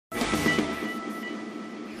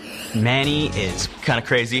Manny is kind of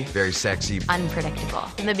crazy. Very sexy. Unpredictable.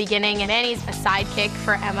 In the beginning, Manny's a sidekick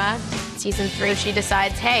for Emma. Season 3, she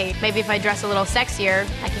decides, hey, maybe if I dress a little sexier,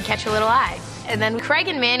 I can catch a little eye. And then Craig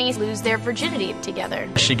and Manny lose their virginity together.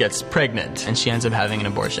 She gets pregnant, and she ends up having an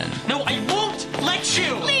abortion. No, I won't let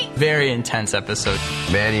you! Very intense episode.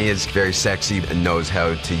 Manny is very sexy and knows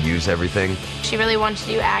how to use everything. She really wants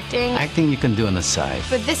to do acting. Acting you can do on the side.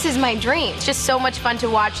 But this is my dream. It's just so much fun to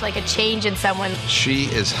watch, like, a change in someone. She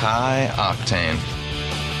is high octane.